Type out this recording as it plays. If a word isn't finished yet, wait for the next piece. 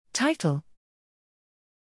Title: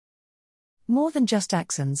 More than just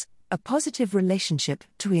axons, a positive relationship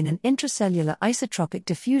between an intracellular isotropic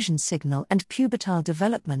diffusion signal and pubertal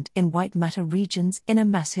development in white matter regions in a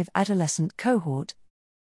massive adolescent cohort.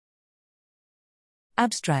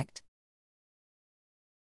 Abstract: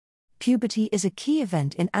 Puberty is a key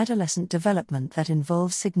event in adolescent development that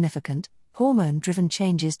involves significant, hormone-driven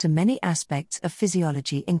changes to many aspects of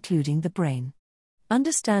physiology including the brain.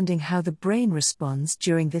 Understanding how the brain responds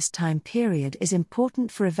during this time period is important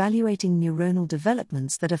for evaluating neuronal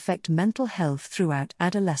developments that affect mental health throughout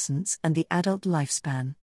adolescence and the adult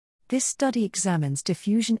lifespan. This study examines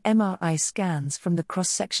diffusion MRI scans from the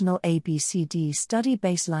cross-sectional ABCD study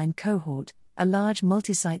baseline cohort, a large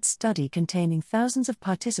multi-site study containing thousands of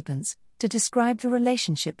participants, to describe the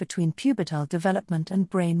relationship between pubertal development and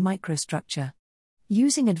brain microstructure.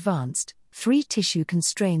 Using advanced,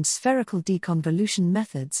 3-tissue-constrained spherical deconvolution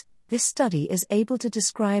methods, this study is able to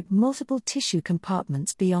describe multiple tissue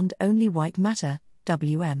compartments beyond only white matter,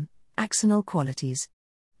 WM, axonal qualities.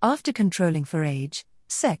 After controlling for age,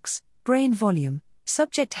 sex, brain volume,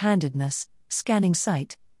 subject-handedness, scanning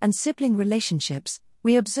site, and sibling relationships,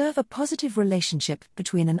 we observe a positive relationship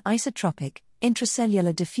between an isotropic,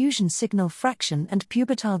 intracellular diffusion signal fraction and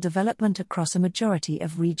pubertal development across a majority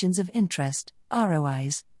of regions of interest,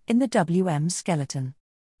 ROIs, in the WM skeleton.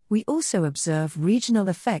 We also observe regional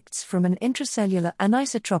effects from an intracellular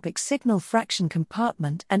anisotropic signal fraction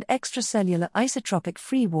compartment and extracellular isotropic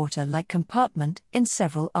free water-like compartment in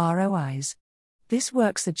several ROIs. This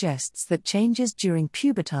work suggests that changes during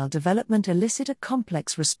pubertal development elicit a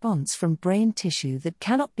complex response from brain tissue that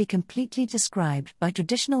cannot be completely described by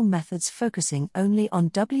traditional methods focusing only on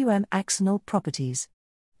WM axonal properties.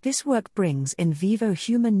 This work brings in vivo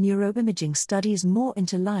human neuroimaging studies more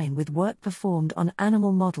into line with work performed on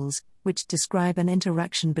animal models, which describe an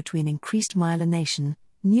interaction between increased myelination,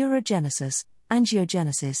 neurogenesis,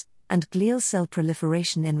 angiogenesis, and glial cell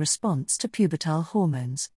proliferation in response to pubertal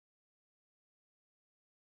hormones.